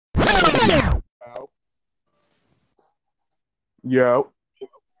Yo,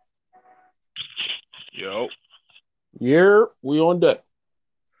 Yo, yeah, we on deck.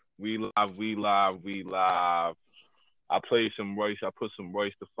 we live, we live, we live. I played some Royce. I put some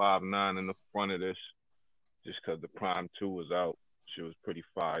Royce the 5'9" in the front of this just 'cause the Prime 2 was out. She was pretty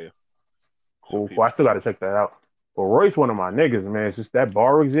fire. So Cool. I people still got can. to check that out. But Roy's one of my niggas, man. It's just that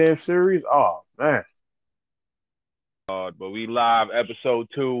bar exam series. Oh man. But we live episode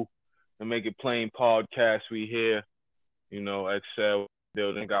 2, the Make It Plain podcast. We here. Excel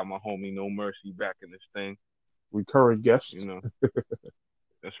building. Got my homie No Mercy back in this thing. Recurring You guest. know,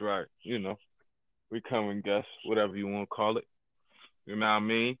 that's right. Recurring guest, whatever you want to call it. You know what I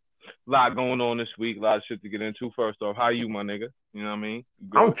mean? A lot going on this week, a lot of shit to get into. First off, how you, my nigga? You know what I mean?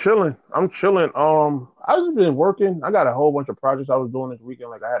 You I'm good? chilling. I'm chilling. I just been working. I got a whole bunch of projects I was doing this weekend.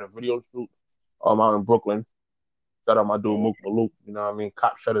 Like I had a video shoot out in Brooklyn. Shout out my dude Oh, Mook Malouk. You know what I mean?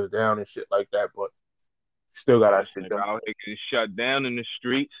 Cop shut us down and shit like that, but still got yeah, that this shit nigga done. out here getting shut down in the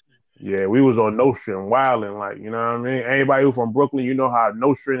streets. Yeah, we was on Nostrand wilding, like, you know what I mean? Anybody who from Brooklyn, you know how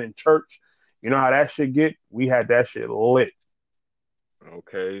Nostrand in church, you know how that shit get? We had that shit lit.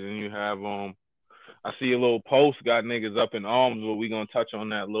 Okay, then you have I see a little post got niggas up in arms, but we gonna touch on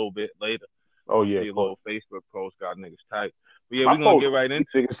that a little bit later. Oh I yeah, see of a course. little Facebook post got niggas tight. But yeah, My we gonna folks, get right these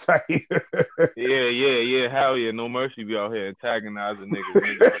into it. niggas say. Hell yeah, no mercy be out here antagonizing niggas,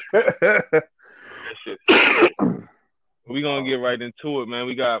 nigga. That shit's crazy. We gonna get right into it, man.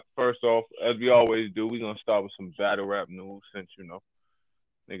 We got first off, as we always do, we gonna start with some battle rap news since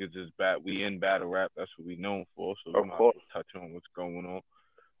niggas is we in battle rap. That's what we known for. So we Of might as course. well touch on what's going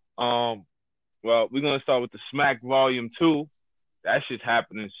on. Well, we're gonna start with the Smack Volume 2. That shit's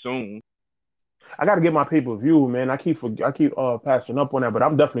happening soon. I gotta get my pay per view, man. I keep passing up on that, but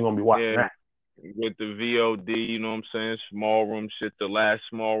I'm definitely gonna be watching Yeah, that. with the VOD, you know what I'm saying? Small room shit. The last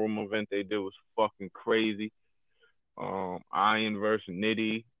small room event they did was fucking crazy. Iron versus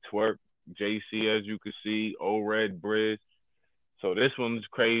Nitty, Twerk, JC, as you can see, O Red Bridge. So this one's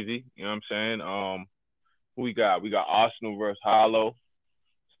crazy. You know what I'm saying? Who we got? We got Arsenal versus Hollow,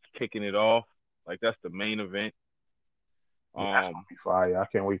 kicking it off. Like that's the main event. Yeah, that's gonna Um, be fire. I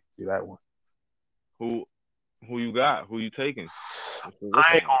can't wait to see that one. who who you got? Who you taking? What's the I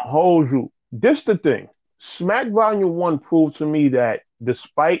looking ain't like? gonna hold you. This the thing. Smack Volume One proved to me that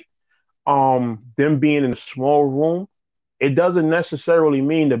despite them being in a small room, it doesn't necessarily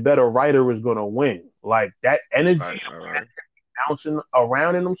mean the better writer is gonna win. Like that energy Right, right, right, bouncing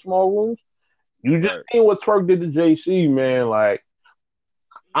around in them small rooms. You just right. seen what Twerk did to JC, man. Like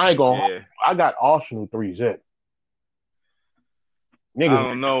I ain't gonna hold Yeah, you. I got Arsenal 3-zip. I Niggas,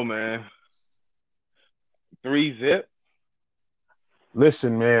 don't know, man. 3-zip.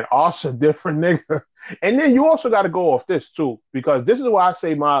 listen, man, Arsenal different nigga. And then you also got to go off this too, because this is why I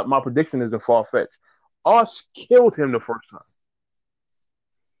say my prediction is the far fetched. Us killed him the first time.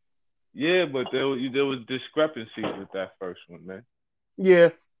 Yeah, but there was discrepancies with that first one, man. Yeah,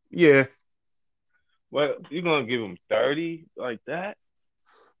 yeah. Well, you gonna give him 30 like that?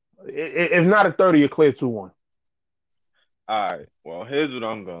 If not a 30, a clear 2-1. All right. Well, here's what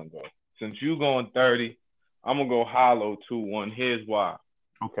I'm gonna go. Since you going 30, I'm gonna go Hollow 2-1. Here's why.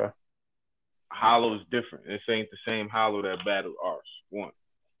 Okay. Hollow's different. This ain't the same Hollow that battled Ars. One,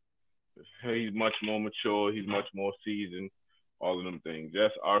 he's much more mature. He's much more seasoned. All of them things.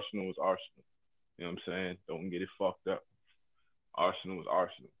 Yes, Arsenal is Arsenal. You know what I'm saying? Don't get it fucked up. Arsenal is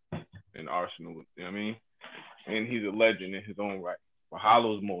Arsenal, and Arsenal. You know what I mean? And he's a legend in his own right. But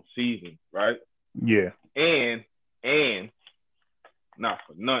Hollow's more seasoned, right? Yeah. And not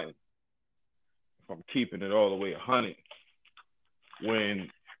for nothing. If I'm keeping it all the way 100, when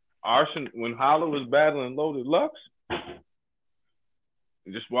when Hollow was battling Loaded Lux,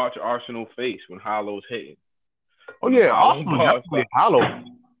 just watch Arsenal face when Hollow's hitting. Oh When them yeah, Hollow Arsenal bars definitely start, a hollow.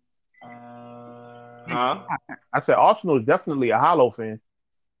 huh? I said Arsenal is definitely a hollow fan.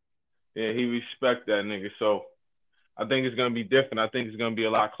 Yeah, he respect that nigga. So I think it's gonna be different. I think it's gonna be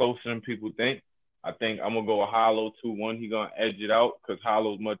a lot closer than people think. I think I'm gonna go a Hollow 2-1. He gonna edge it out because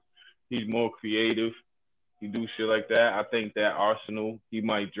Hollow's he's more creative. He do shit like that. I think that Arsenal he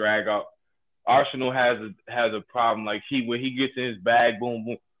might drag out. Arsenal has a problem like when he gets in his bag, boom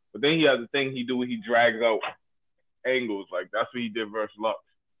boom. But then he has the thing he do where he drags out angles. Like that's what he did versus Lux.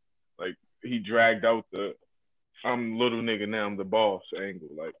 Like he dragged out the I'm little nigga now I'm the boss angle.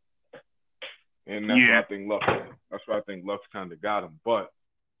 Like and that's why Yeah. I think Lux. That's why I think Lux kind of got him. But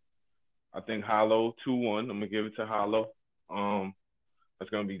I think Hollow 2-1. I'm gonna give it to Hollow. That's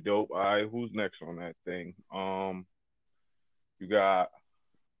gonna be dope. All right, who's next on that thing? You got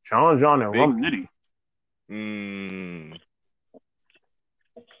John and Big. Rum Nitty. Mm,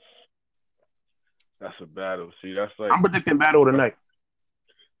 That's a battle. See, that's like I'm predicting battle of the night.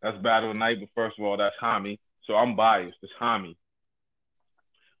 that's battle night. But first of all, that's Hami. So I'm biased. It's Hami.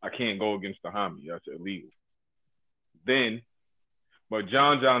 I can't go against the Hami. That's illegal. Then, but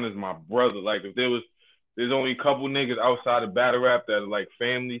John is my brother. Like if there's only a couple niggas outside of battle rap that are like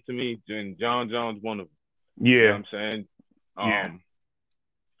family to me, then John's one of them. You know what Yeah. I'm saying? Yeah.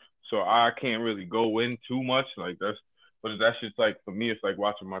 So I can't really go in too much. Like that's just like for me, it's like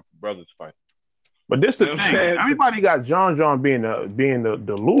watching my brothers fight. But this You the know what I'm thing. saying? Everybody got John being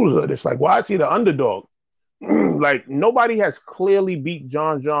the loser. It's like, why is he the underdog? Like nobody has clearly beat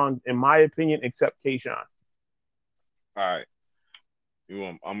John, in my opinion, except Kayshawn. All right.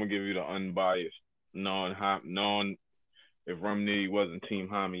 I'm gonna give you the unbiased, non if Rum Nitty wasn't Team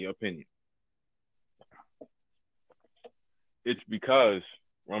Hami opinion. It's because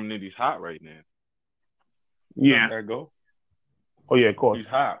Rum Nitty's hot right now. Yeah. Let that go. Oh yeah, of course. He's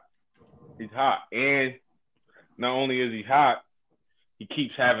hot. He's hot. And not only is he hot, he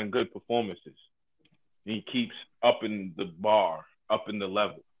keeps having good performances. He keeps up in the bar, up in the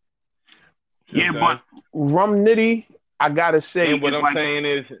level. Yeah, but Rum Nitty, I gotta say, and what I'm saying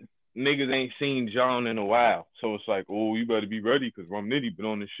is niggas ain't seen John in a while. So it's like, oh, you better be ready because Rum Nitty been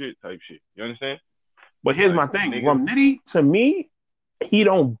on this shit type shit. You understand? But here's my thing. Niggas, Rum Nitty, to me, he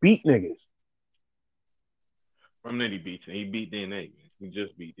don't beat niggas. Rum Nitty beats him. He beat DNA. Man. He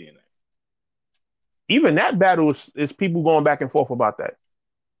just beat DNA. Even that battle is people going back and forth about that.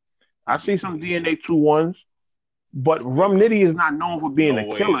 I see some DNA 2-1s, but Rum Nitty is not known for being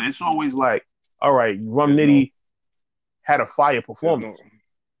a killer. It's always like, all right, Rum Nitty had a fire performance.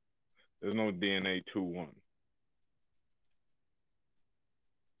 There's no DNA 2-1.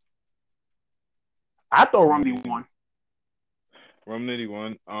 I thought Rum Nitty won. Rum Nitty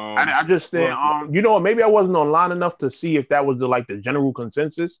won. I just said, you know what? Maybe I wasn't online enough to see if that was the general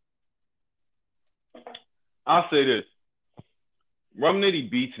consensus. I'll say this: Rum Nitty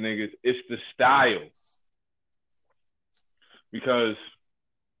beats niggas. It's the style, because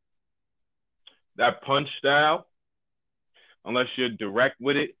that punch style, unless you're direct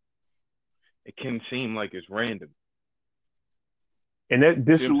with it, it can seem like it's random. And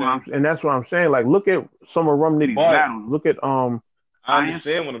that's what I'm saying. Like, look at some of Rum Nitty's battles. Look at I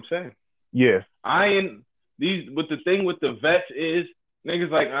understand what I'm saying. Yeah. But the thing with the vets is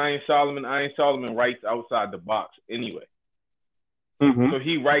niggas like Iron Solomon writes outside the box anyway. Mm-hmm. So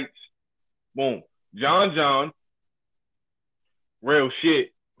he writes, boom. John, real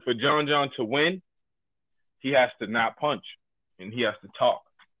shit. For John to win, he has to not punch and he has to talk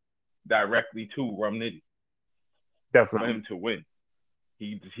directly to Rum Nitty. Definitely. For him to win.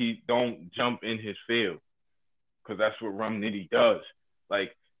 He don't jump in his field because that's what Rum Nitty does.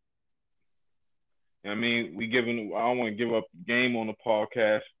 Like, I mean, I don't want to give up game on the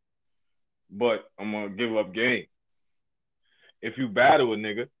podcast, but I'm gonna give up game. If you battle a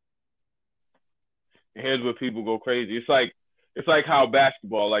nigga, and here's where people go crazy. It's like how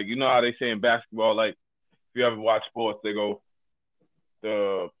basketball, like, you know how they say in basketball, like, if you ever watch sports, they go,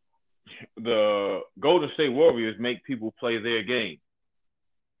 the Golden State Warriors make people play their game.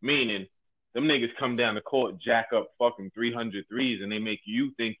 Meaning, them niggas come down the court, jack up fucking 300 threes, and they make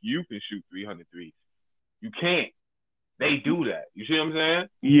you think you can shoot 300 threes. You can't. They do that. You see what I'm saying?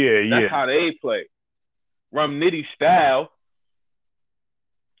 Yeah, That's how they play. Rum Nitty style.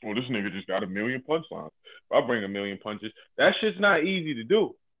 Well, this nigga just got 1 million punchlines. I'll bring 1 million punches. That shit's not easy to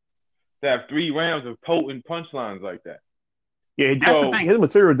do. To have 3 rounds of potent punchlines like that. Yeah, that's the thing. His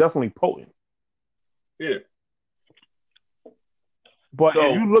material is definitely potent. Yeah. But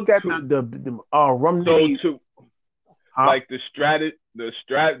if you look at the Rum Nitty, like the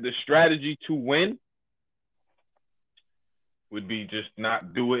strategy to win would be just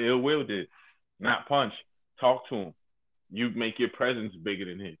not do what Ill Will did, not punch, talk to him. You make your presence bigger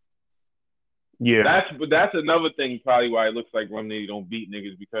than his. Yeah, that's another thing probably why it looks like Rum Nitty don't beat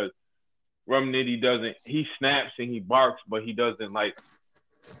niggas, because Rum Nitty he snaps and he barks, but he doesn't make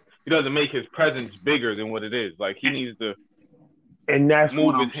his presence bigger than what it is. Like, he needs to. And that's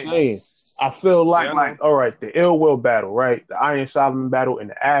what I'm saying. I feel like, all right, the Ill Will battle, right? The Iron Solomon battle and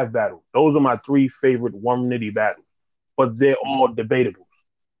the Av battle. Those are my 3 favorite Rum Nitty battles. But they're all debatable.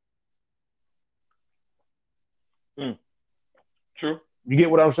 True. You get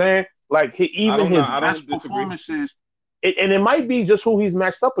what I'm saying? Like, his best performances, and it might be just who he's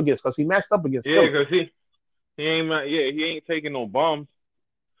matched up against, because he matched up against. Yeah, because he ain't taking no bums.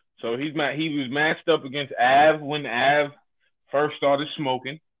 So he was matched up against Av when Av first started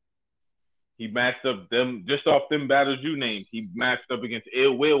smoking. He matched up them just off them battles you named. He matched up against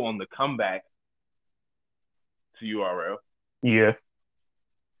Ill Will on the comeback to URL. Yeah.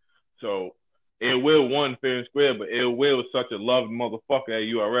 So Ill Will won fair and square, but Ill Will is such a loved motherfucker at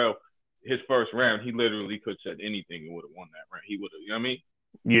URL. His first round, he literally could have said anything and would have won that round. He would have, you know what I mean?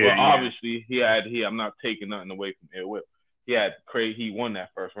 Yeah, Well, obviously, I'm not taking nothing away from Ill Will. He won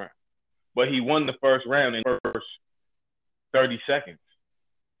that first round. But he won the first round in the first 30 seconds.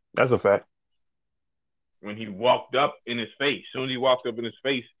 That's a fact. When he walked up in his face. As soon as he walked up in his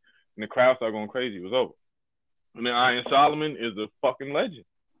face and the crowd started going crazy, it was over. And then Iron Solomon is a fucking legend.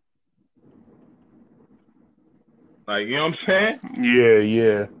 Like, you know what I'm saying?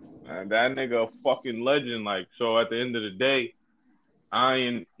 Yeah. That nigga a fucking legend. Like, so at the end of the day,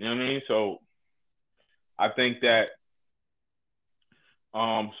 Iron, you know what I mean? So I think that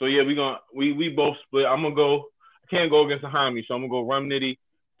so yeah, we both split. I'm gonna go, I can't go against the homie, so I'm gonna go Rum Nitty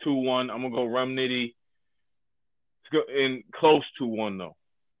 2-1. I'm gonna go Rum Nitty in close 2-1 though.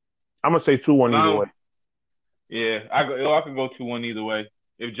 I'm gonna say 2-1 either way. Yeah, I could go 2-1 either way.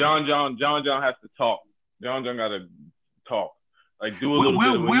 If John has to talk, John gotta talk. Like, do a little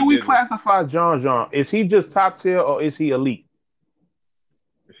bit of what where we classify John? Is he just top tier or is he elite?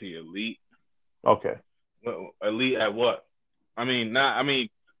 Is he elite? Okay. Well, elite at what?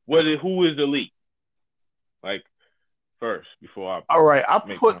 Who is elite? Like, first, before I. All right, I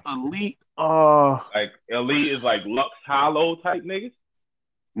put elite. Like, elite is like Lux Hollow type niggas.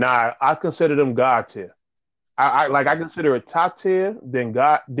 Nah, I consider them God tier. I consider it top tier, then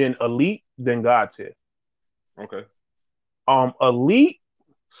elite, then God tier. Okay. Elite,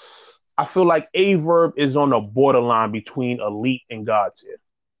 I feel like Averb is on the borderline between elite and God tier.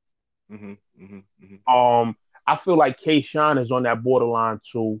 I feel like K-Shine is on that borderline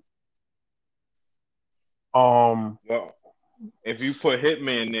too. Well, if you put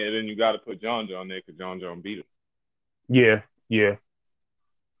Hitman there, then you got to put John there because John beat him. Yeah.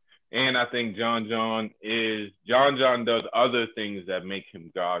 And I think John does other things that make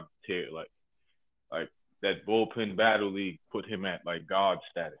him God tier, like that bullpen battle league put him at like God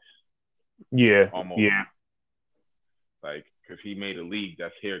status. Yeah, almost. Yeah. Like, because he made a league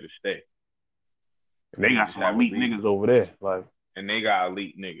that's here to stay. And they got some elite niggas over there, like. And they got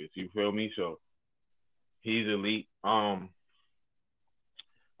elite niggas. You feel me? So he's elite. I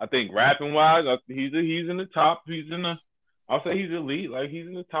think rapping wise, he's in the top. I'll say he's elite. Like, he's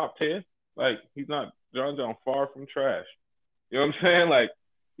in the top 10. Like, he's not John far from trash. You know what I'm saying? Like,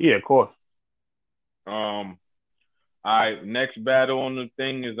 yeah, of course. All right, next battle on the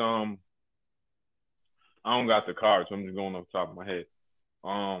thing is I don't got the cards, so I'm just going off the top of my head.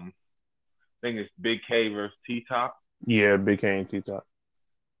 I think it's Big K versus T-Top. Yeah, Big K and T-Top.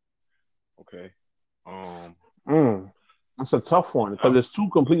 Okay. That's a tough one because it's two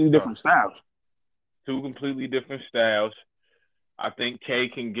completely different styles. Two completely different styles. I think K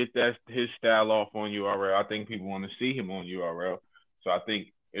can get his style off on URL. I think people want to see him on URL. So I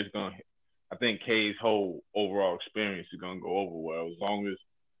think K's whole overall experience is gonna go over well as long as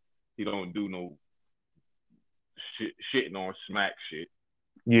he don't do no shitting on smack shit.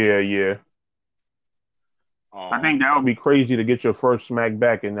 Yeah. I think that would be crazy to get your first smack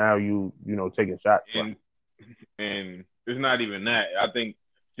back and now you taking shots. And it's not even that. I think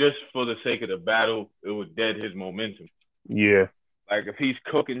just for the sake of the battle, it would dead his momentum. Yeah. Like, if he's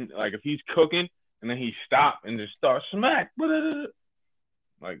cooking and then he stop and just start smack.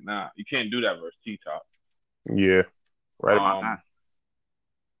 Like, nah, you can't do that versus T-Top. Yeah. Right about that.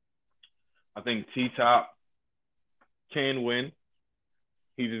 I think T-Top can win.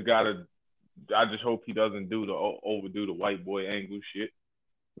 He just gotta. I just hope he doesn't overdo the white boy angle shit.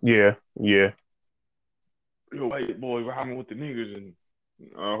 Yeah. Yo, white boy rhyming with the niggas, and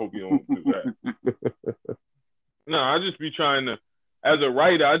I hope you don't do that. No, I just be trying to, as a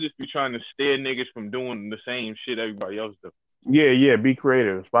writer, I just be trying to steer niggas from doing the same shit everybody else does. Yeah. Be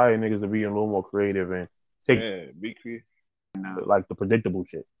creative. Inspire niggas to be a little more creative and be creative. Like the predictable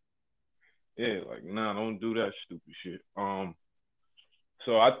shit. Yeah, like, nah, don't do that stupid shit.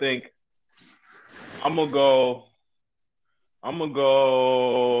 So I think I'm gonna go.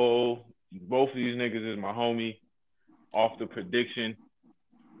 Both of these niggas is my homie. Off the prediction,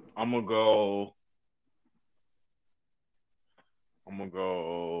 I'm gonna go.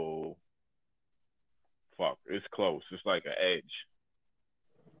 Fuck, it's close. It's like an edge.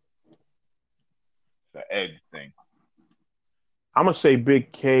 It's an edge thing. I'm gonna say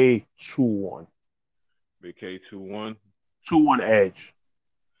Big K 2-1. Big K 2-1. 2-1 edge.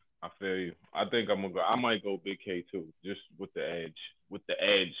 I feel you. I think I might go Big K too, just with the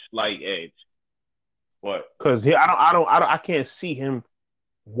edge, slight edge. But because I can't see him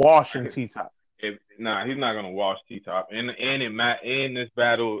washing T-Top. He's not gonna wash T-Top. And in this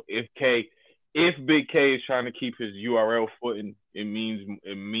battle, if Big K is trying to keep his URL footing, it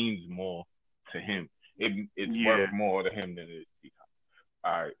means more to him. It's Yeah. worth more to him than it is. Peacock.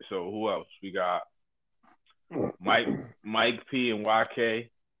 All right. So who else? We got Mike P and YK.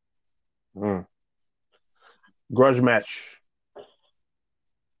 Mm. Grudge match.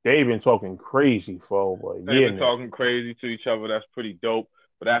 They've been talking crazy for over a They've year been now. talking crazy to each other. That's pretty dope.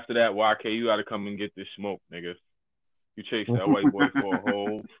 But after that, YK, you got to come and get this smoke, nigga. You chased that white boy for a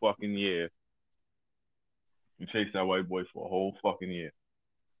whole fucking year. You chased that white boy for a whole fucking year.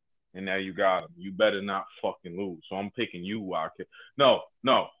 And now you got him. You better not fucking lose. So I'm picking you, YK. No.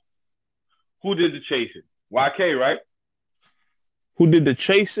 Who did the chasing? YK, right? Who did the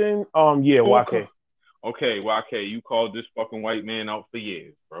chasing? Yeah, YK. Okay, YK, you called this fucking white man out for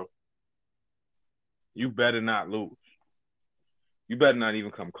years, bro. You better not lose. You better not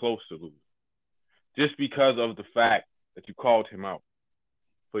even come close to lose. Just because of the fact that you called him out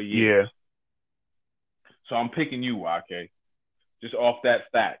for years. Yeah. So I'm picking you, YK. Just off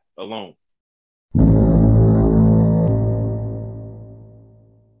that fact alone.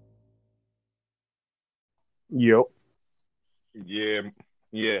 Yep.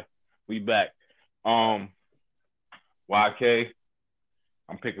 Yeah. We back. YK.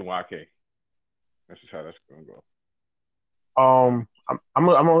 I'm picking YK. That's just how that's gonna go. I'm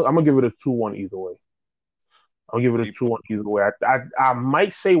gonna give it a 2-1 either way. I'll give it a 2-1 either way. I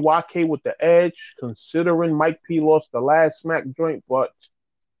might say YK with the edge, considering Mike P lost the last Smack joint, but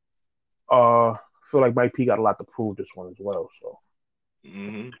I feel like Mike P got a lot to prove this one as well. So.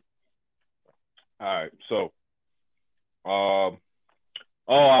 All right. So,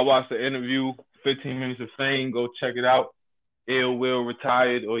 I watched the interview, 15 Minutes of Fame. Go check it out. Ill Will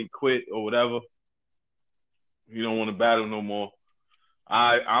retired or he quit or whatever. You don't want to battle no more.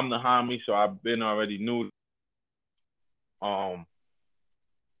 I'm the homie, so I've been already knew.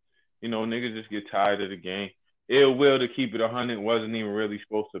 Niggas just get tired of the game. Ill Will, to keep it 100, wasn't even really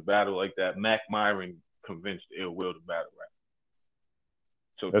supposed to battle like that. Mac Myron convinced Ill Will to battle rap.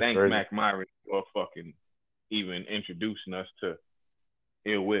 So That's thanks, crazy. Mac Myron, for fucking even introducing us to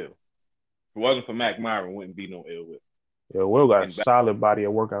Ill Will. If it wasn't for Mac Myron, wouldn't be no Ill Will. Yeah, Will got a solid body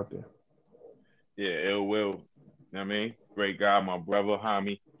of work out there. Yeah, Ill Will. You know what I mean? Great guy, my brother,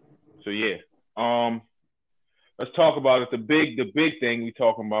 homie. So yeah. Let's talk about it. The big thing we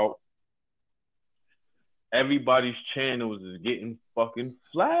talking about. Everybody's channels is getting fucking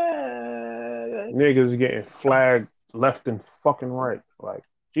flagged. Niggas getting flagged left and fucking right. Like,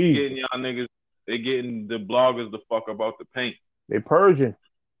 geez. Getting y'all niggas, they getting the bloggers the fuck about the paint. They purging.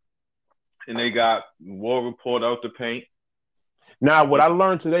 And they got War Report out the paint. Now, what I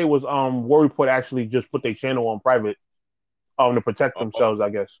learned today was War Report actually just put their channel on private to protect themselves, I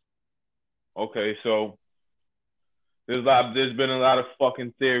guess. Okay, so there's been a lot of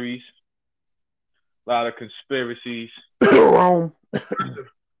fucking theories, a lot of conspiracies. Rome.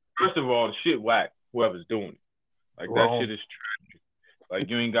 First of all, the shit whack, whoever's doing it. Like, that shit is tragic. Like,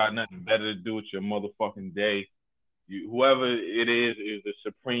 you ain't got nothing better to do with your motherfucking day. Whoever it is the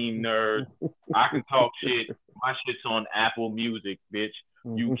supreme nerd. I can talk shit. My shit's on Apple Music, bitch.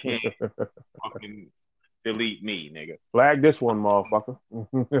 You can't fucking delete me, nigga. Flag this one, motherfucker. You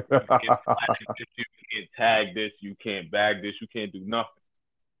can't tag this. You can't bag this. You can't do nothing.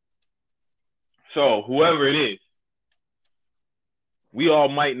 So whoever it is, we all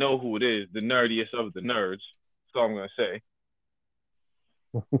might know who it is, the nerdiest of the nerds. That's all I'm going to say.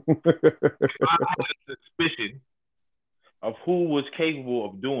 I have a suspicion of who was capable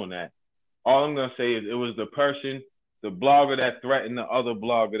of doing that. All I'm going to say is it was the blogger that threatened the other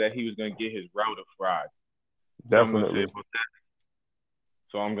blogger that he was going to get his router fried. Definitely.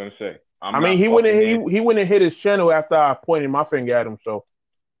 So I'm going to say. He wouldn't hit his channel after I pointed my finger at him, so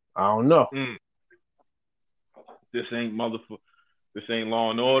I don't know. This ain't Law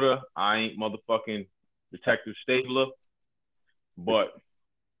and Order. I ain't motherfucking Detective Stabler. But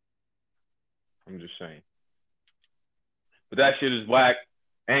I'm just saying. But that shit is whack.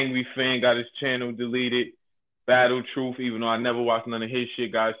 Angry Fan got his channel deleted. Battle Truth, even though I never watched none of his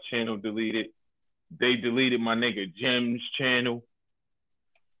shit, got his channel deleted. They deleted my nigga Jim's channel.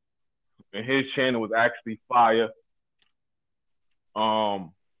 And his channel was actually fire.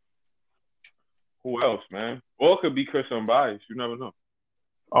 Who else, man? Or it could be Chris Unbiased. You never know.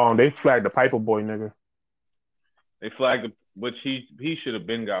 They flagged the Piper Boy nigga. They flagged him, but he should have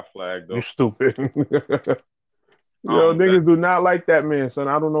been got flagged, though. You stupid. Yo, niggas do not like that man, son.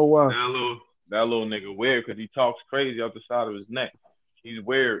 I don't know why. That little nigga weird because he talks crazy out the side of his neck. He's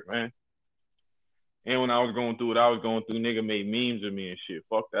weird, man. And when I was going through what I was going through, nigga made memes of me and shit.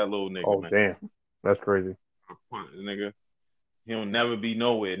 Fuck that little nigga, man. Damn. That's crazy. Nigga, he'll never be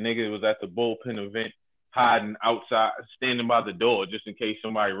nowhere. Nigga was at the bullpen event hiding outside, standing by the door just in case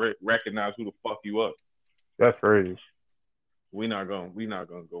somebody recognize who the fuck you was. That's crazy. We not gonna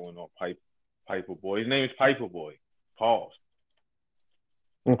go in on Piper Boy. His name is Piper Boy. Pause.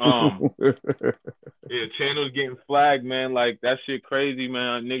 Yeah, channels getting flagged, man. Like that shit crazy,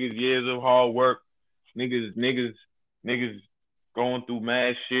 man. Niggas years of hard work. Niggas going through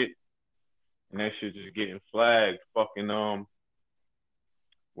mad shit. And that shit just getting flagged. Fucking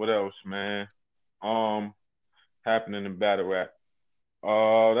what else, man? Happening in battle rap.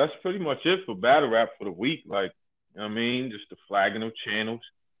 That's pretty much it for battle rap for the week. Like, you know what I mean? Just the flagging of channels.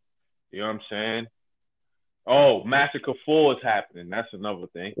 You know what I'm saying? Oh, Massacre 4 is happening. That's another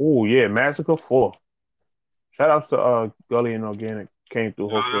thing. Oh yeah, Massacre 4. Shout out to Gully and Organic. Came through.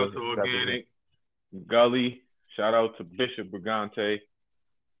 Shout out to Organic, Gully. Shout out to Bishop Brigante.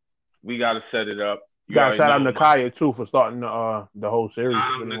 We gotta set it up. You gotta shout out Nakaya too for starting the whole series.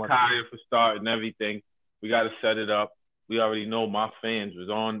 Shout out Nakaya for starting everything. We gotta set it up. We already know my fans was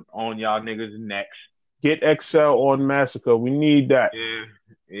on y'all niggas' necks. Get XL on Massacre. We need that.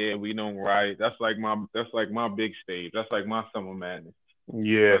 Yeah, we know, right? That's like my big stage. That's like my Summer Madness.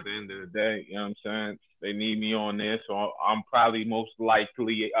 Yeah. At the end of the day, you know what I'm saying? They need me on there, so I'm probably most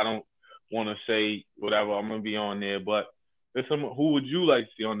likely. I don't want to say whatever. I'm gonna be on there, but there's some. Who would you like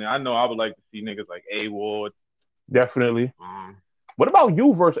to see on there? I know I would like to see niggas like A Ward. Definitely. What about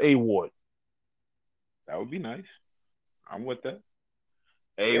you versus A Ward? That would be nice. I'm with that.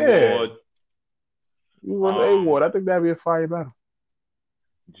 A Ward. You versus A Ward. I think that'd be a fire battle.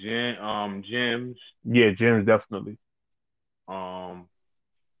 Jims. Yeah, Jims definitely. Pass.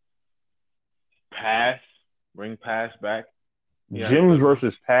 Bring Pass back. Yeah, Jims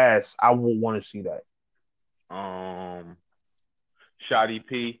versus Pass. I would want to see that. Shotty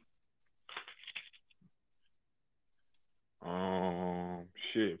P.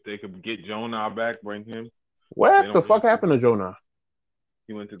 Shit, if they could get Jonah back, bring him. What the fuck happened to Jonah?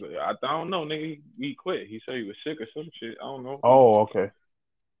 He went to I don't know, nigga. He quit. He said he was sick or some shit. I don't know. Oh, okay.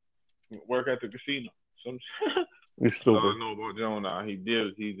 Work at the casino. Some shit. You're stupid. I don't know about Jonah.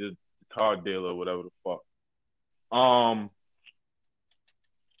 He's a card dealer or whatever the fuck.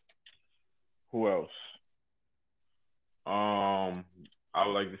 Who else? I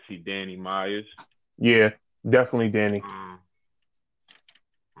would like to see Danny Myers. Yeah, definitely Danny.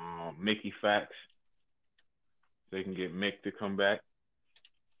 Mickey Fax. They can get Mick to come back.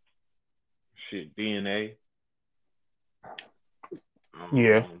 Shit, DNA.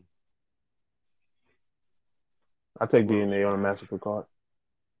 Yeah. I take DNA on a Massacre card.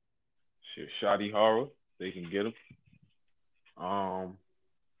 Shit, Shoddy Horror. They can get him.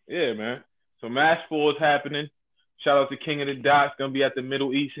 Yeah, man. So Mass 4 is happening. Shout out to King of the Dots. Gonna be at the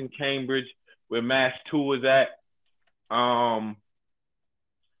Middle East in Cambridge, where Mass 2 is at. So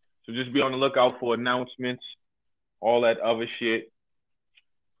just be on the lookout for announcements, all that other shit.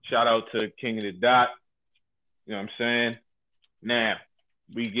 Shout out to King of the Dot. You know what I'm saying? Now,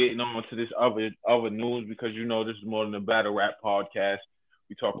 we getting on to this other news because you know this is more than a battle rap podcast.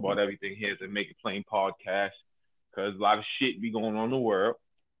 We talk about everything here to Make It Plain podcast because a lot of shit be going on in the world.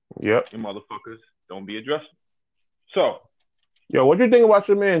 Yep. And motherfuckers don't be addressing. So. Yo, what do you think about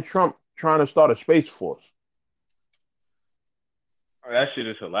your man Trump trying to start a space force? That shit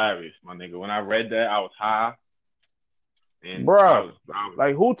is hilarious, my nigga. When I read that, I was high. And bro,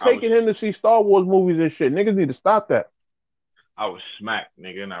 like who taking him to see Star Wars movies and shit? Niggas need to stop that. I was smacked,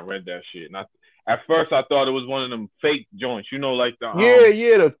 nigga, and I read that shit. And at first I thought it was one of them fake joints, you know, like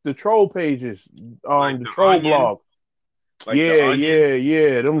the the troll pages, like the troll blog. Like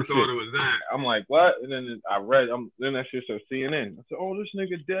yeah, them I thought it was that. I'm like, what? And then I read, then that shit said CNN. I said, oh, this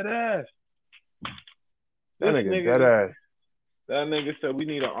nigga dead ass. That nigga dead ass. That nigga said we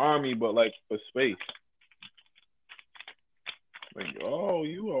need an army, but like for space. Like, oh,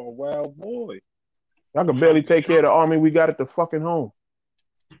 you are a wild boy. I can barely take care of the army we got at the fucking home.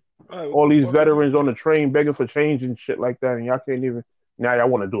 Right, all these veterans on the train begging for change and shit like that, and y'all can't even. Now y'all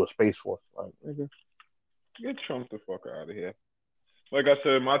want to do a space force. Like, nigga. Get Trump the fuck out of here. Like I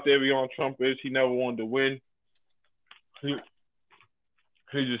said, my theory on Trump is he never wanted to win. He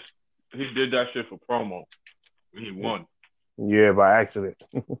did that shit for promo. And he won. Yeah, by accident.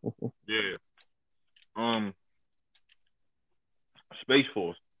 Yeah. Space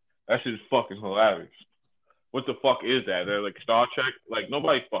Force. That shit is fucking hilarious. What the fuck is that? They're like Star Trek? Like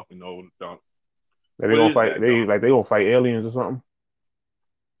nobody fucking knows. They gonna fight. They gonna fight aliens or something.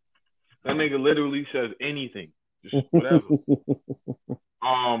 That nigga literally says anything. Just whatever.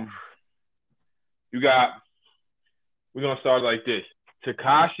 We're gonna start like this.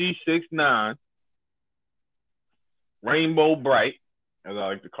 Tekashi 6ix9ine, Rainbow Bright, as I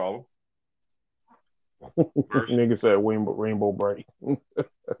like to call him. Verse, Nigga said Rainbow Bright.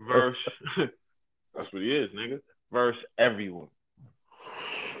 verse. That's what he is, nigga. Verse everyone.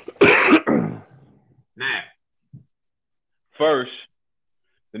 Now, first,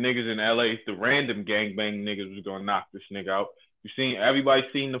 the niggas in LA, the random gangbang niggas was gonna knock this nigga out. Everybody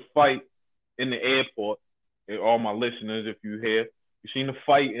seen the fight in the airport. And all my listeners, if you hear, you seen the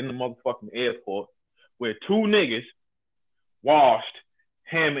fight in the motherfucking airport where two niggas washed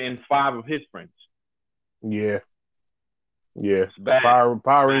him and 5 of his friends. Yeah. Yeah. It's bad.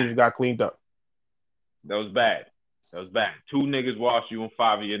 Power Rangers got cleaned up. That was bad. Two niggas washed you and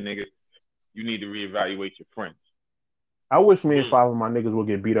 5 of your niggas. You need to reevaluate your friends. I wish me and 5 of my niggas would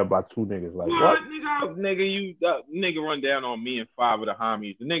get beat up by 2 niggas. Like what? Nigga run down on me and 5 of the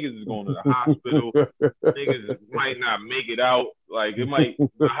homies. The niggas is going to the hospital. Niggas might not make it out. Like the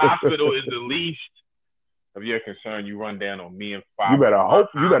hospital is the least of your concern. You run down on me and 5. You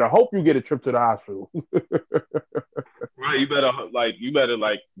better hope you get a trip to the hospital. Right. You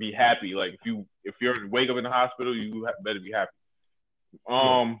better be happy. Like if you're wake up in the hospital, you better be happy.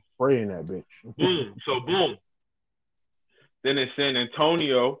 Praying that bitch. Boom. So boom. Then in San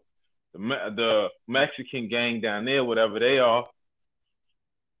Antonio, the Mexican gang down there, whatever they are,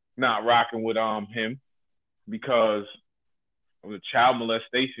 not rocking with him because of the child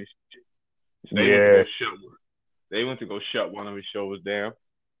molestation shit. They went to go shut one of his shows down.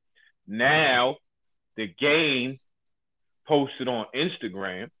 Now, the gang posted on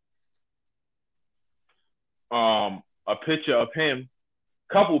Instagram a picture of him,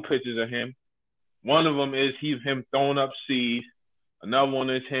 couple pictures of him. One of them is him throwing up C's. Another one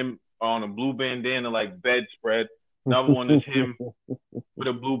is him on a blue bandana like bedspread. Another one is him with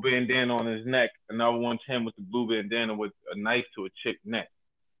a blue bandana on his neck. Another one's him with the blue bandana with a knife to a chick's neck.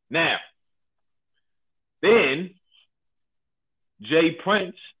 Now, then Jay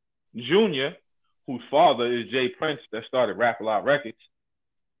Prince Jr., whose father is Jay Prince that started Rap-A-Lot Records,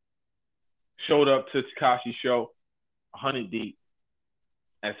 showed up to Tekashi's show 100 deep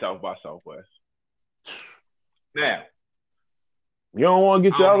at South by Southwest. Now, you don't want to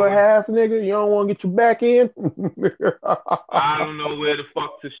get your other half, nigga? You don't want to get your back in? I don't know where the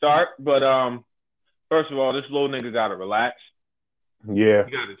fuck to start, but first of all, this little nigga gotta relax. Yeah.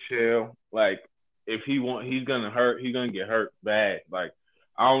 He gotta chill. Like, if he's gonna get hurt bad. Like,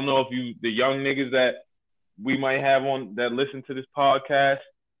 I don't know if the young niggas that we might have on that listen to this podcast,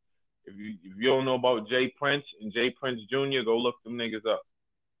 if you don't know about Jay Prince and Jay Prince Jr., go look them niggas up.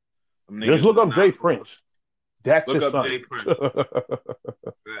 Just look up Jay Prince. That's his son. Jay Prince.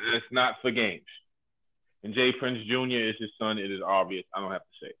 That's not for games. And Jay Prince Jr. is his son. It is obvious. I don't have to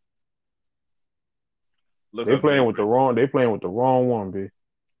say. They playing with the wrong one, B.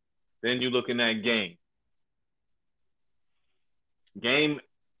 Then you looking at Game. Game,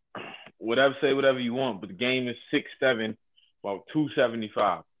 say whatever you want, but the Game is 6'7", about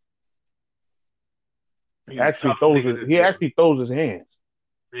 275. He actually throws his hands.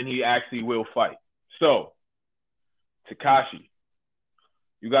 And he actually will fight. So, Tekashi,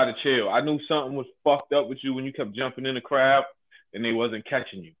 you got to chill. I knew something was fucked up with you when you kept jumping in the crowd and they wasn't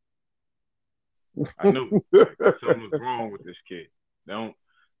catching you. I knew something was wrong with this kid.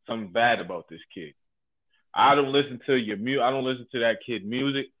 Something bad about this kid. I don't listen to your music. I don't listen to that kid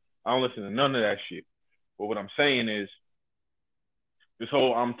music. I don't listen to none of that shit. But what I'm saying is, this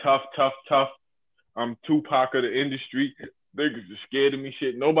whole I'm tough, I'm Tupac of the industry, niggas are scared of me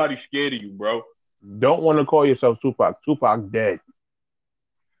shit. Nobody's scared of you, bro. Don't want to call yourself Tupac. Tupac dead.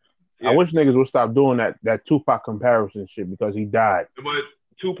 Yeah. I wish niggas would stop doing that Tupac comparison shit because he died. But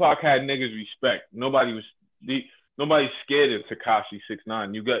Tupac had niggas respect. Nobody's scared of Tekashi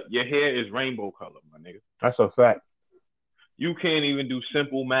 6ix9ine. Your hair is rainbow color, my nigga. That's a fact. You can't even do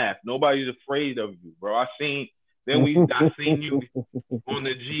simple math. Nobody's afraid of you, bro. I seen you on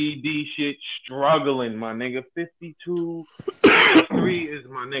the GED shit struggling, my nigga. 52, 53 is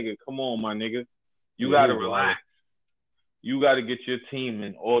my nigga. Come on, my nigga. You gotta relax. You gotta get your team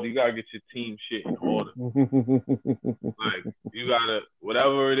in order. You gotta get your team shit in order. Like, you gotta,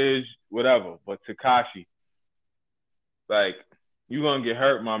 whatever it is, whatever. But Tekashi, like, you gonna get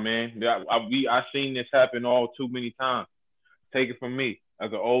hurt, my man. I seen this happen all too many times. Take it from me,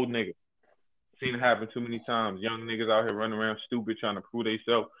 as an old nigga. Seen it happen too many times. Young niggas out here running around stupid, trying to prove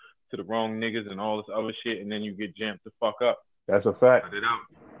themselves to the wrong niggas and all this other shit, and then you get jammed the fuck up. That's a fact. Cut it out.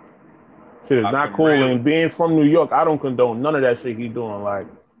 Shit is not cool. And being from New York, I don't condone none of that shit he's doing. Like,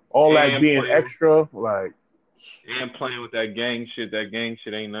 all that being extra, like. And playing with that gang shit. That gang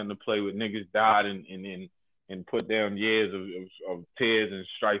shit ain't nothing to play with. Niggas died and put down years of tears and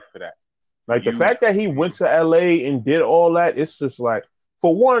strife for that. Like, the fact that he went to LA and did all that, it's just like,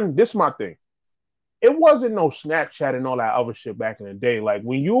 for one, this is my thing. it wasn't no Snapchat and all that other shit back in the day. Like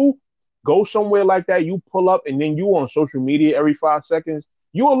when you go somewhere like that, you pull up and then you on social media every 5 seconds,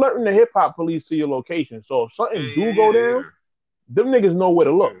 you alerting the hip hop police to your location. So if something do go down, them niggas know where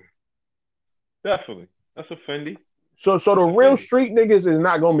to look. Definitely. That's a Fendi. So the real street niggas is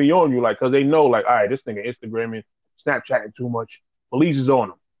not gonna be on you, like, cause they know, like, all right, this nigga Instagramming, Snapchatting too much. Police is on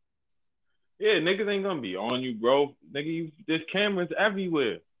him. Yeah, niggas ain't gonna be on you, bro. Nigga, there's cameras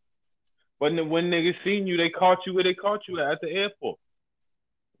everywhere. But when niggas seen you, they caught you where they caught you at the airport.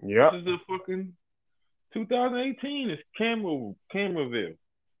 Yeah. This is the fucking 2018. It's Cameraville.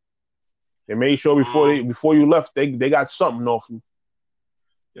 They made sure before you left, they got something off you.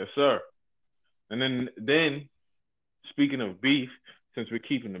 Yes, sir. And then speaking of beef, since we're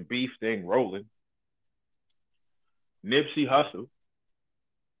keeping the beef thing rolling, Nipsey Hussle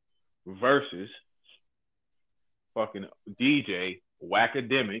versus fucking DJ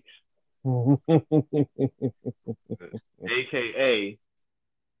Whackademics, aka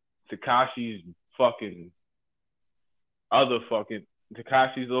Tekashi's fucking other fucking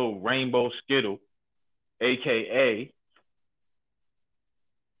Tekashi's little rainbow skittle, aka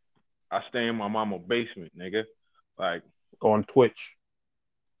I stay in my mama basement, nigga. Like on Twitch.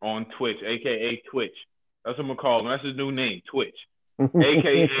 On Twitch, aka Twitch. That's what I'm gonna call him. That's his new name, Twitch.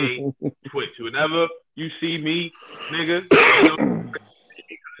 AKA Twitch. Whenever you see me, nigga, this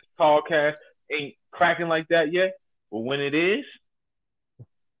podcast ain't cracking like that yet. But when it is,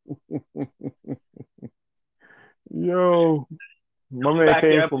 yo, my man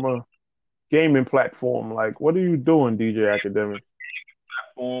came from a gaming platform. Like, what are you doing, DJ Academic?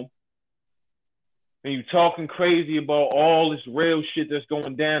 Platform. And you talking crazy about all this real shit that's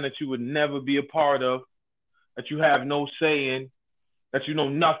going down that you would never be a part of, that you have no say in, that you know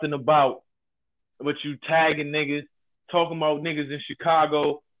nothing about, but you tagging niggas, talking about niggas in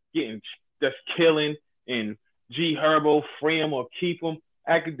Chicago that's killing, and G Herbo, free them or keep them.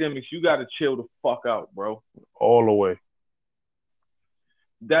 Academics, you gotta chill the fuck out, bro. All the way.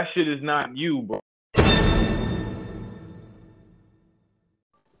 That shit is not you, bro.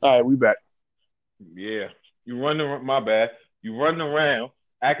 All right, we back. Yeah, you running. My bad. You running around,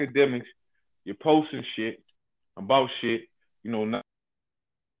 academics. You're posting shit about shit. You know, not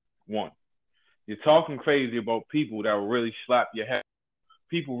one. You're talking crazy about people that will really slap your head.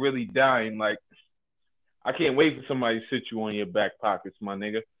 People really dying. Like, I can't wait for somebody to sit you on your back pockets, my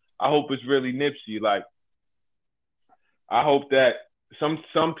nigga. I hope it's really Nipsey. Like, I hope that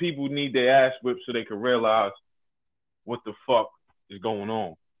some people need their ass whipped so they can realize what the fuck is going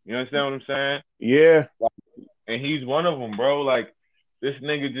on. You understand what I'm saying? Yeah. And he's one of them, bro. Like, this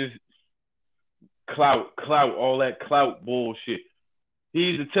nigga just clout, all that clout bullshit.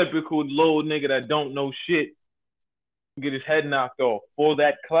 He's a typical little nigga that don't know shit, get his head knocked off for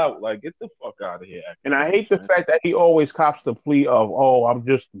that clout. Like, get the fuck out of here. And I hate the fact that he always cops the plea of, oh, I'm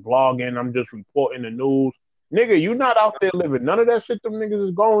just blogging, I'm just reporting the news. Nigga, you not out there living none of that shit them niggas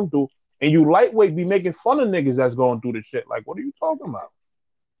is going through. And you lightweight be making fun of niggas that's going through the shit. Like, what are you talking about?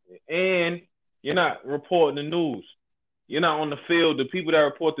 And you're not reporting the news. You're not on the field. The people that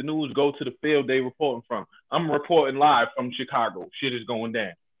report the news go to the field they reporting from. I'm reporting live from Chicago. Shit is going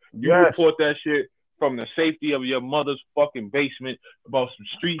down. You report that shit from the safety of your mother's fucking basement about some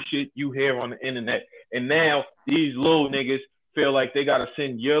street shit you hear on the internet. And now these little niggas feel like they got to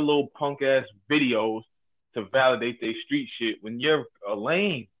send your little punk ass videos to validate their street shit when you're a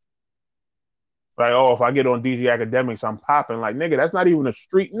lame. Like, oh, if I get on DJ Academics, I'm popping. Like, nigga, that's not even a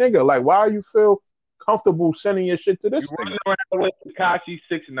street nigga. Like, why you feel comfortable sending your shit to this nigga? You're running around with Tekashi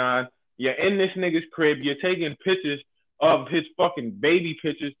 6ix9ine. You're in this nigga's crib. You're taking pictures of his fucking baby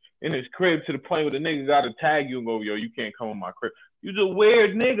pictures in his crib to the point where the nigga got to tag you and go, yo, you can't come in my crib. You's a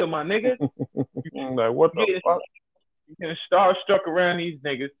weird nigga, my nigga. Like, what the fuck? You can starstruck around these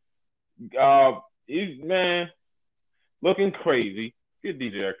niggas. He's, man, looking crazy. Get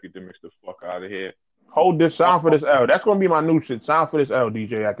DJ Academics the fuck out of here. Hold this sound for this L. That's gonna be my new shit. Sound for this L,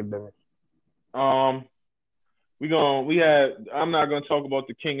 DJ Academics. I'm not gonna talk about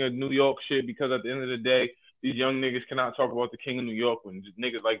the King of New York shit because at the end of the day, these young niggas cannot talk about the King of New York when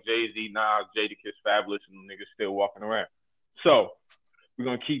niggas like Jay-Z, Nas, Jadakiss, Fabulous, and niggas still walking around. So we're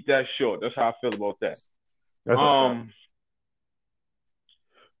gonna keep that short. That's how I feel about that.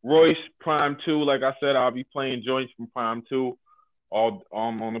 Royce Prime 2, like I said, I'll be playing joints from Prime 2 all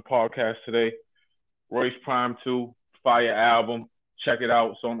on the podcast today. Royce Prime 2, fire album. Check it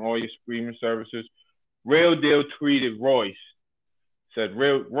out. It's on all your streaming services. Real Deal tweeted Royce. Said,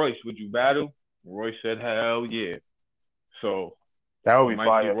 Royce, would you battle? Royce said, hell yeah. So that would be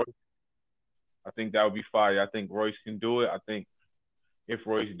fire. I think that would be fire. I think Royce can do it. I think If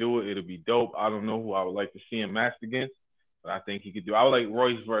Royce do it, it'll be dope. I don't know who I would like to see him match against, but I think he could do. I would like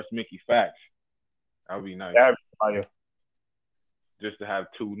Royce versus Mickey Fax. That would be nice. That'd be fire. Just to have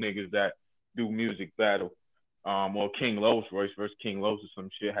two niggas that do music battle. Or King Los, Royce versus King Los or some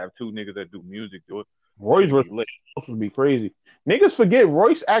shit. Have two niggas that do music do it. Royce versus Los would be crazy. Niggas forget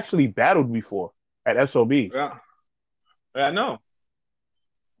Royce actually battled before at SOB. Yeah, I know.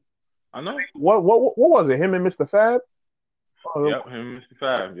 What was it? Him and Mr. Fab? Yep, him and Mr.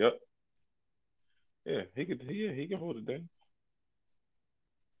 Fab. Yep. Yeah, he can hold it down.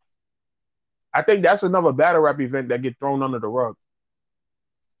 I think that's another battle rap event that get thrown under the rug.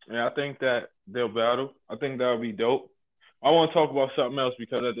 Yeah, I think that they'll battle. I think that'll be dope. I want to talk about something else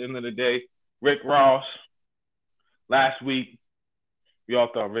because at the end of the day, Rick Ross, last week, we all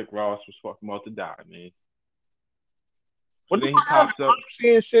thought Rick Ross was fucking about to die, man. What then he pops up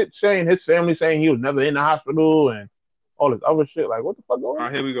seeing shit, saying his family saying he was never in the hospital and all this other shit. Like, what the fuck going on? All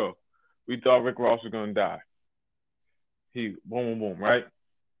right, here we go. We thought Rick Ross was gonna die. He boom, boom, boom, right?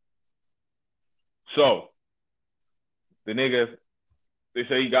 So the nigga, they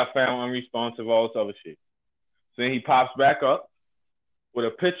say he got found unresponsive, all this other shit. So then he pops back up with a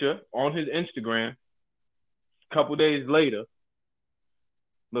picture on his Instagram a couple days later,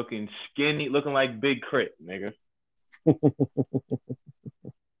 looking skinny, looking like Big Crit, nigga.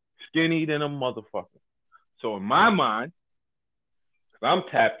 Skinny than a motherfucker. So in my mind, because I'm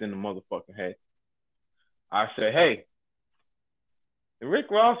tapped in the motherfucking head, I say, hey, did Rick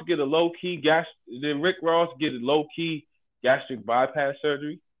Ross get a low-key gastric bypass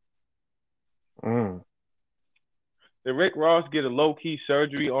surgery? Did Rick Ross get a low-key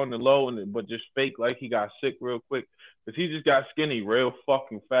surgery on the low but just fake like he got sick real quick? Because he just got skinny real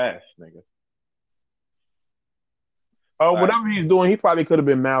fucking fast, nigga. Whatever he's doing, he probably could have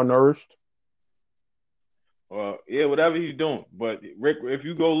been malnourished. Yeah, whatever he's doing. But Rick, if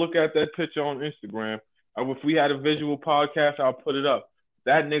you go look at that picture on Instagram, or if we had a visual podcast, I'll put it up.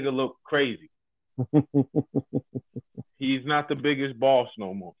 That nigga look crazy. He's not the biggest boss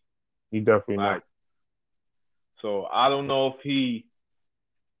no more. He definitely not. So I don't know if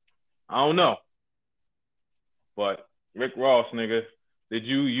I don't know. But Rick Ross, nigga,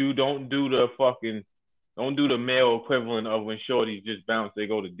 you don't do the male equivalent of when shorties just bounce, they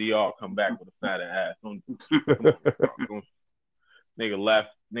go to DR, come back with a fatter ass. Nigga left.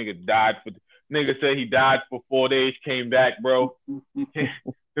 Nigga died nigga said he died for 4 days, came back, bro. This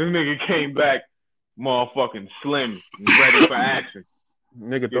nigga came back motherfucking slim and ready for action.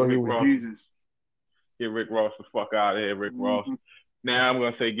 Nigga thought he was Jesus. Get Rick Ross the fuck out of here, Rick Ross. Now I'm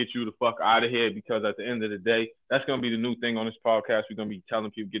going to say get you the fuck out of here because at the end of the day, that's going to be the new thing on this podcast. We're going to be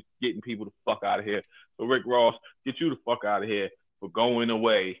telling people, getting people the fuck out of here. So Rick Ross, get you the fuck out of here for going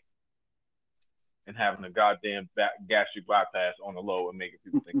away and having a goddamn gastric bypass on the low and making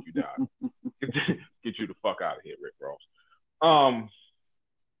people think you died. Get you the fuck out of here, Rick Ross.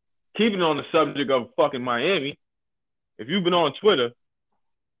 Keeping on the subject of fucking Miami, if you've been on Twitter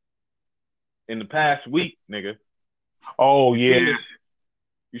in the past week, nigga. Oh, yeah.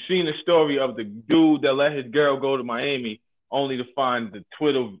 You seen the story of the dude that let his girl go to Miami only to find the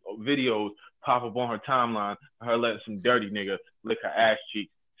Twitter videos pop up on her timeline of her letting some dirty nigga lick her ass cheek,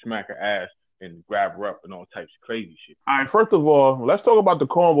 smack her ass, and grab her up and all types of crazy shit. All right, first of all, let's talk about the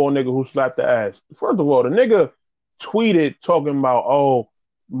cornball nigga who slapped the ass. First of all, the nigga tweeted talking about, oh,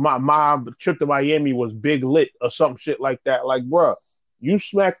 my trip to Miami was big lit or some shit like that. Like, bruh, you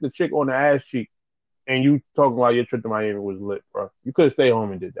smacked the chick on the ass cheek and you talking about your trip to Miami was lit, bro. You could have stayed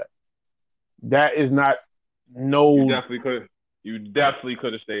home and did that. That is not no. You definitely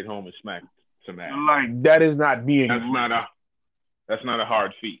could have stayed home and smacked some ass. Like that is not being. That's not a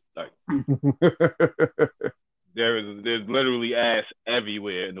hard feat. Like there's literally ass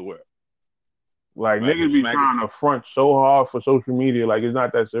everywhere in the world. Like niggas be trying to front so hard for social media, like it's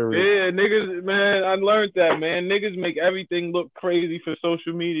not that serious. Yeah, niggas, man, I learned that, man. Niggas make everything look crazy for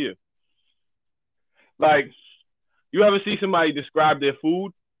social media. Like, you ever see somebody describe their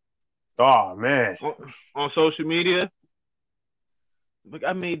food? Oh man, on social media. Like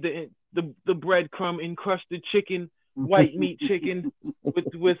I made the breadcrumb encrusted chicken, white meat chicken with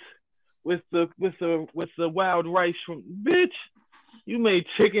the wild rice from bitch. You made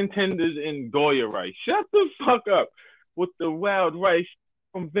chicken tenders and Goya rice. Shut the fuck up with the wild rice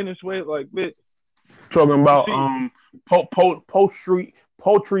from Venezuela, like bitch. Talking about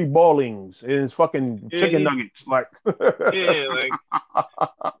poultry ballings and fucking chicken nuggets, like yeah, like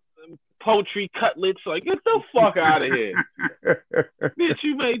poultry cutlets. Like get the fuck out of here, bitch.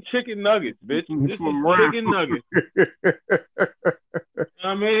 You made chicken nuggets, bitch. This is chicken nuggets.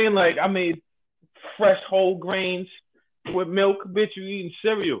 I mean, like I made fresh whole grains. With milk, bitch, you eating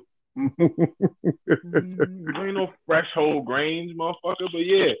cereal. Ain't no fresh whole grains, motherfucker. But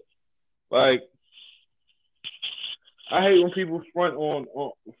yeah, like I hate when people front on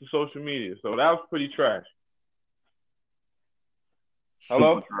for social media. So that was pretty trash. Super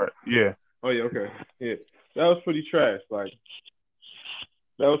Hello? trash. Yeah. Oh yeah, okay. Yeah. That was pretty trash. Like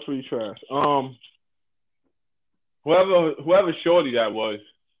that was pretty trash. Whoever shorty that was,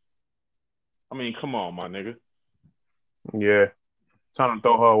 I mean, come on, my nigga. Yeah. Time to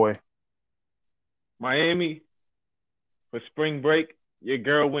throw her away. Miami for spring break, your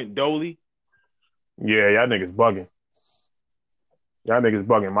girl went dolly. Yeah, y'all niggas bugging. Y'all niggas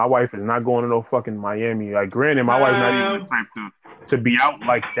bugging. My wife is not going to no fucking Miami. Like, granted, my wife's not even the type to be out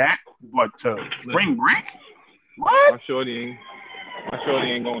like that, but to spring break? What? My shorty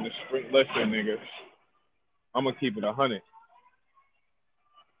ain't going to spring. Listen, nigga. I'm gonna keep it 100.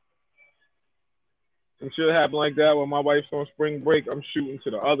 Some shit happen like that when my wife's on spring break. I'm shooting to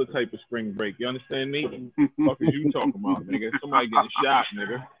the other type of spring break. You understand me? Fuck is you talking about, nigga? Somebody getting shot,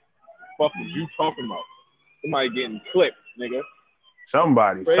 nigga. Fuck is you talking about? Somebody getting clipped, nigga. Something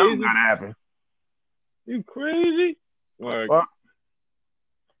gotta happen. You crazy? Like, What?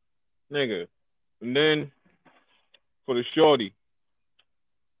 nigga. And then for the shorty.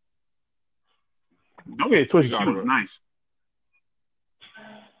 Don't get it twisted. She was nice.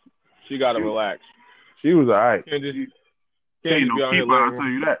 She gotta relax. She was alright. Can't just Can't be out here I'll tell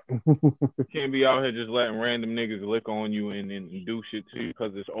you that. can't be out here just letting random niggas lick on you and do shit to you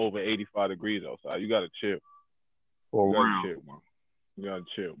because it's over 85 degrees outside. You gotta chill. For real. Chill, man. You gotta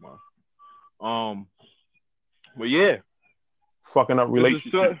chill, man. But yeah, fucking up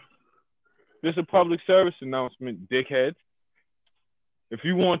relationships. This is a public service announcement, dickheads. If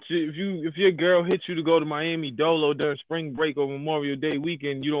your girl hits you to go to Miami Dolo during spring break or Memorial Day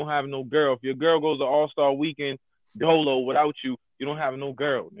weekend, you don't have no girl. If your girl goes to All-Star weekend Dolo without you, you don't have no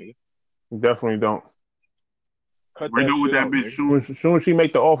girl, nigga. Definitely don't. Break up with that bitch. Soon as she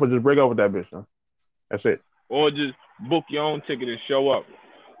make the offer, just break up with that bitch. Huh? That's it. Or just book your own ticket and show up.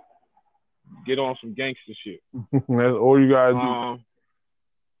 Get on some gangster shit. That's all you guys do.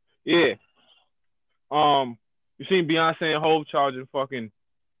 Yeah. You seen Beyonce and Hov charging fucking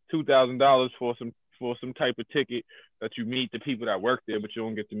 $2,000 for some type of ticket that you meet the people that work there, but you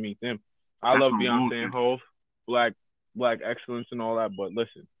don't get to meet them. I love Beyonce and Hov, black excellence and all that, but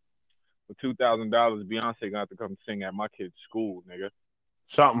listen, for $2,000, Beyonce got to come sing at my kid's school, nigga.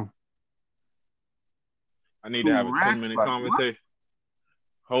 Something. I need to have a 10-minute conversation.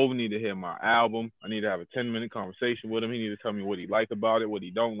 Hov need to hear my album. I need to have a 10-minute conversation with him. He need to tell me what he like about it, what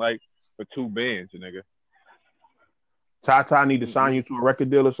he don't like, for 2 bands, nigga. Tata need to sign you to a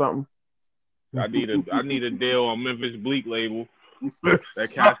record deal or something. I need a deal on Memphis Bleak label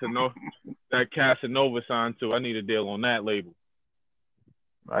that Casanova signed to. I need a deal on that label.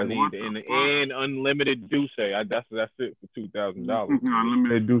 I need and unlimited Duce. That's it for $2,000.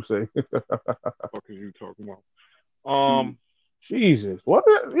 Unlimited Duce. What are you talking about? Jesus, what?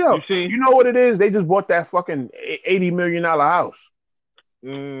 You know what it is? They just bought that fucking $80 million house.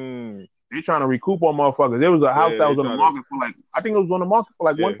 They trying to recoup on motherfuckers. There was a house that was on the market for I think it was on the market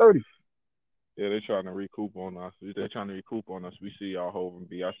for $130. Yeah, they trying to recoup on us. They trying to recoup on us. We see y'all Hov and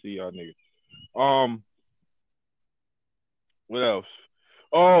B. I see y'all niggas. What else?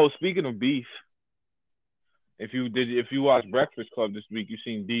 Oh, speaking of beef, if you watched Breakfast Club this week, you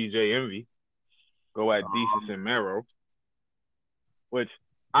seen DJ Envy go at Desus and Mero, which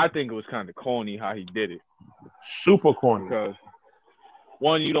I think it was kind of corny how he did it. Super corny. Because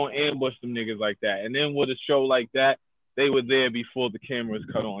one, you don't ambush them niggas like that. And then with a show like that, they were there before the cameras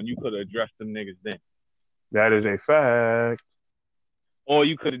cut on. You could have addressed them niggas then. That is a fact. Or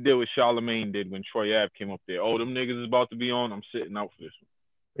you could have did what Charlamagne did when Troy Ave came up there. Oh, them niggas is about to be on. I'm sitting out for this one.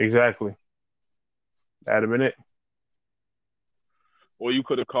 Exactly. That'd have been it. Or you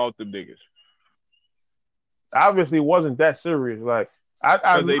could have called them niggas. Obviously, it wasn't that serious.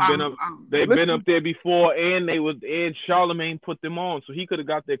 They've been up there before, and Charlamagne put them on, so he could have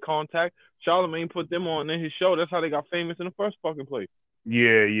got their contact. Charlamagne put them on in his show. That's how they got famous in the first fucking place.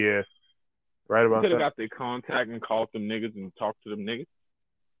 Yeah. Right about that. Could have got their contact and called them niggas and talked to them niggas.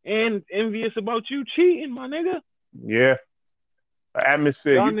 And envious about you cheating, my nigga. Yeah.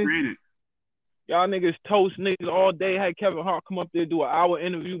 Atmosphere you created. Y'all niggas toast niggas all day. Had Kevin Hart come up there, do an hour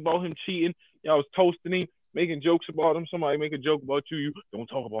interview about him cheating. Y'all was toasting him, making jokes about him. Somebody make a joke about you. You don't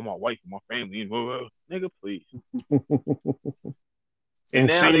talk about my wife and my family. Nigga, please.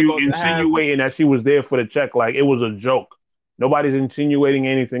 Insinuating that she was there for the check like it was a joke. Nobody's insinuating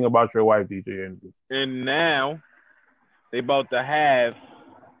anything about your wife, DJ Envy. And now they about to have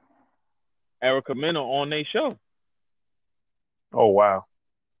Erica Mena on their show. Oh wow.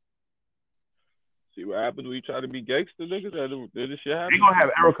 See what happens when you try to be gangster, niggas. That this shit They happens gonna to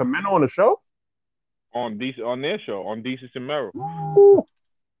have you. Erica Mena on the show? On their show on Desus and Mero. Ooh,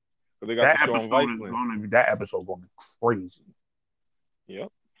 So they got the show on Viceland. that episode gonna be crazy.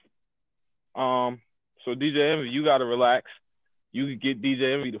 Yep. So DJ Envy, you gotta relax. You can get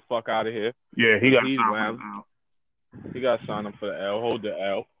DJ Envy the fuck out of here. Yeah, he Cause got he's signed for lounge. the L. He got signed up for the L. Hold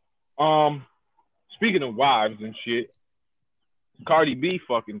the L. Speaking of wives and shit, Cardi B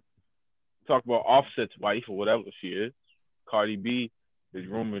fucking talk about Offset's wife or whatever she is. Cardi B is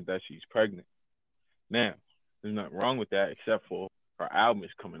rumored that she's pregnant. Now, there's nothing wrong with that except for her album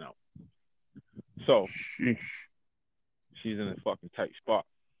is coming out. So Sheesh. she's in a fucking tight spot.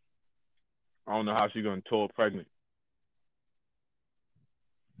 I don't know how she's gonna tour pregnant.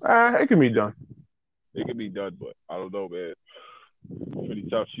 It can be done. It could be done, but I don't know, man. Pretty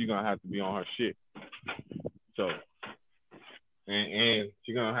tough. She's gonna have to be on her shit. So and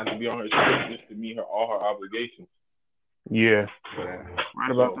she's gonna have to be on her shit just to meet all her obligations. Yeah. So,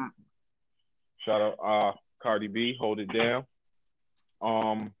 Right about that. Shout out Cardi B, hold it down.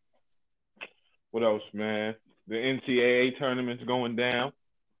 What else, man? The NCAA tournament's going down.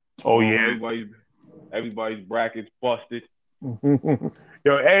 Oh yeah. Everybody's brackets busted.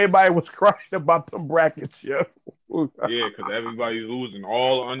 Yo, everybody was crying about them brackets, yo. Yeah, because everybody's losing.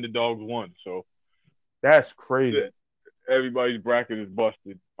 All underdogs won. So That's crazy. everybody's bracket is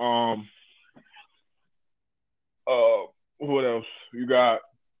busted. What else? You got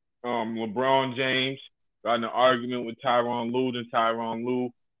LeBron James got in an argument with Tyronn Lue, and Tyronn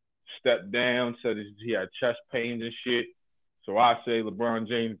Lue stepped down, said he had chest pains and shit. So I say LeBron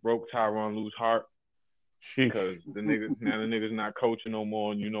James broke Tyronn Lue's heart because the nigga's not coaching no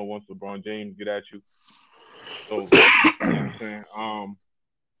more, and once LeBron James get at you, so you know what I'm saying.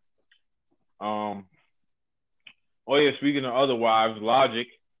 Oh yeah, speaking of other wives,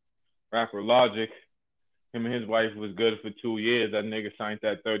 rapper Logic, him and his wife was good for 2 years. That nigga signed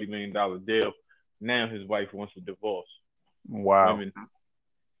that $30 million deal. Now his wife wants a divorce. Wow. Women,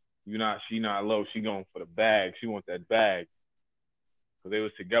 she not low. She going for the bag. She wants that bag. Because they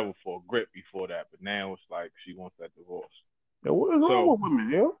was together for a grip before that, but now it's like she wants that divorce. Yo, what is wrong with women,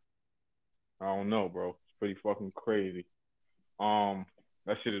 yo? I don't know, bro. It's pretty fucking crazy.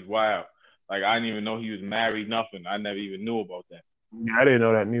 That shit is wild. Like I didn't even know he was married. Nothing. I never even knew about that. Yeah, I didn't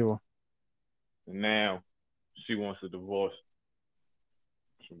know that neither. And now she wants a divorce.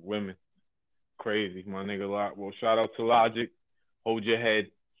 Some women, crazy, my nigga. Well, shout out to Logic. Hold your head,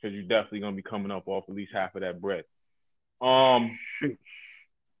 because you're definitely gonna be coming up off at least half of that bread.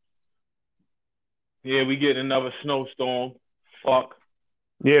 Yeah, we get another snowstorm. Fuck.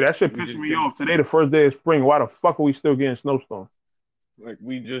 Yeah, that shit pissed me off. Today, the first day of spring. Why the fuck are we still getting snowstorms? Like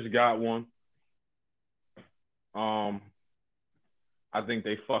we just got one. I think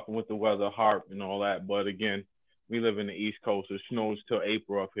they fucking with the weather, HAARP and all that. But again, we live in the East Coast. It snows till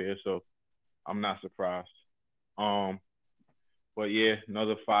April up here, so I'm not surprised. But yeah,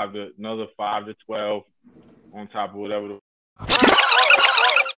 another 5 to 12 on top of whatever.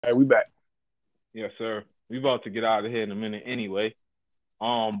 Hey, we back. Yes, sir. We about to get out of here in a minute anyway.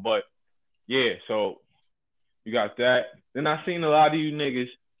 But yeah, so you got that. Then I seen a lot of you niggas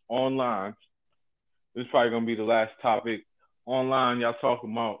online. This is probably gonna be the last topic. Online, y'all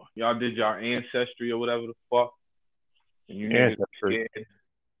talking about y'all did y'all ancestry or whatever the fuck. And you niggas scared.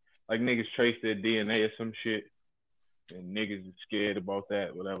 Like niggas trace their DNA or some shit. And niggas are scared about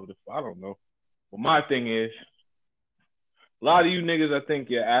that, whatever the fuck. I don't know. But my thing is, a lot of you niggas, I think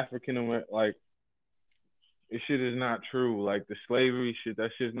you're African, like, this shit is not true. Like, the slavery shit,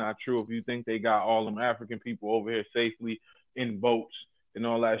 that shit's not true. If you think they got all them African people over here safely in boats and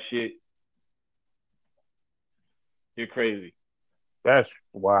all that shit, you're crazy. That's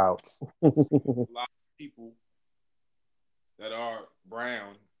wild. A lot of people that are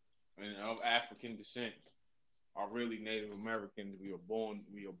brown and of African descent are really Native American. We are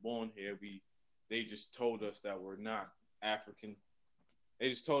born here. They just told us that we're not African. They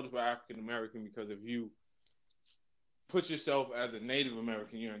just told us we're African American because if you put yourself as a Native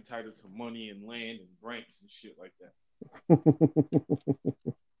American, you're entitled to money and land and ranks and shit like that.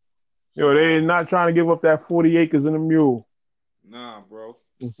 Yo, they not trying to give up that 40 acres and a mule. Nah, bro.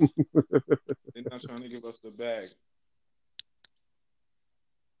 They're not trying to give us the bag.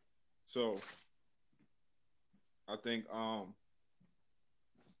 So I think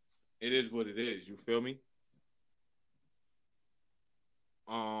it is what it is. You feel me?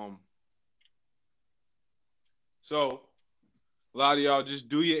 So a lot of y'all just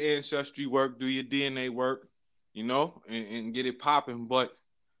do your ancestry work, do your DNA work, and get it popping. But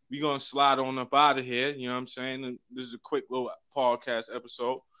we gonna slide on up out of here. You know what I'm saying? And this is a quick little podcast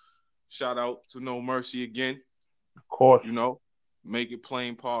episode. Shout out to No Mercy again. Of course. You know, Make It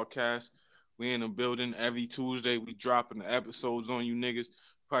Plain podcast. We in the building every Tuesday. We dropping the episodes on you niggas.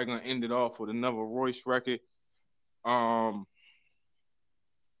 Probably gonna end it off with another Royce record. Other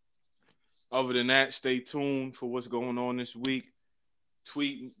than that, stay tuned for what's going on this week.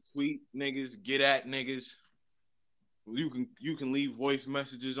 Tweet niggas, get at niggas. You can leave voice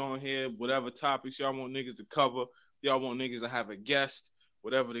messages on here, whatever topics y'all want niggas to cover. Y'all want niggas to have a guest,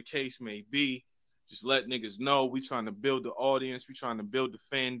 whatever the case may be. Just let niggas know. We trying to build the audience. We trying to build the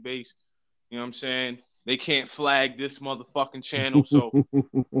fan base. You know what I'm saying? They can't flag this motherfucking channel, so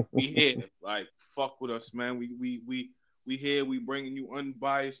we here. Like, fuck with us, man. We here. We bringing you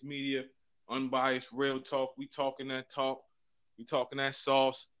unbiased media, unbiased real talk. We talking that talk. We talking that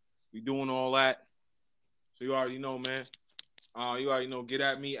sauce. We doing all that. So you already know, man. You already know. Get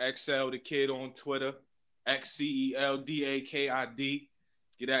at me, XL the Kid on Twitter, XCELDAKID.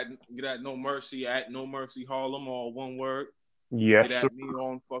 Get at No Mercy at No Mercy Harlem, all one word. Yes. Get at me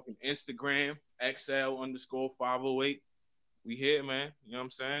on fucking Instagram, XL_508. We here, man. You know what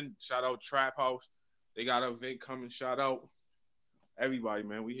I'm saying? Shout out Trap House. They got a event coming. Shout out everybody,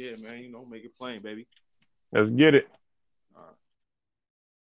 man. We here, man. You know, make it plain, baby. Let's get it.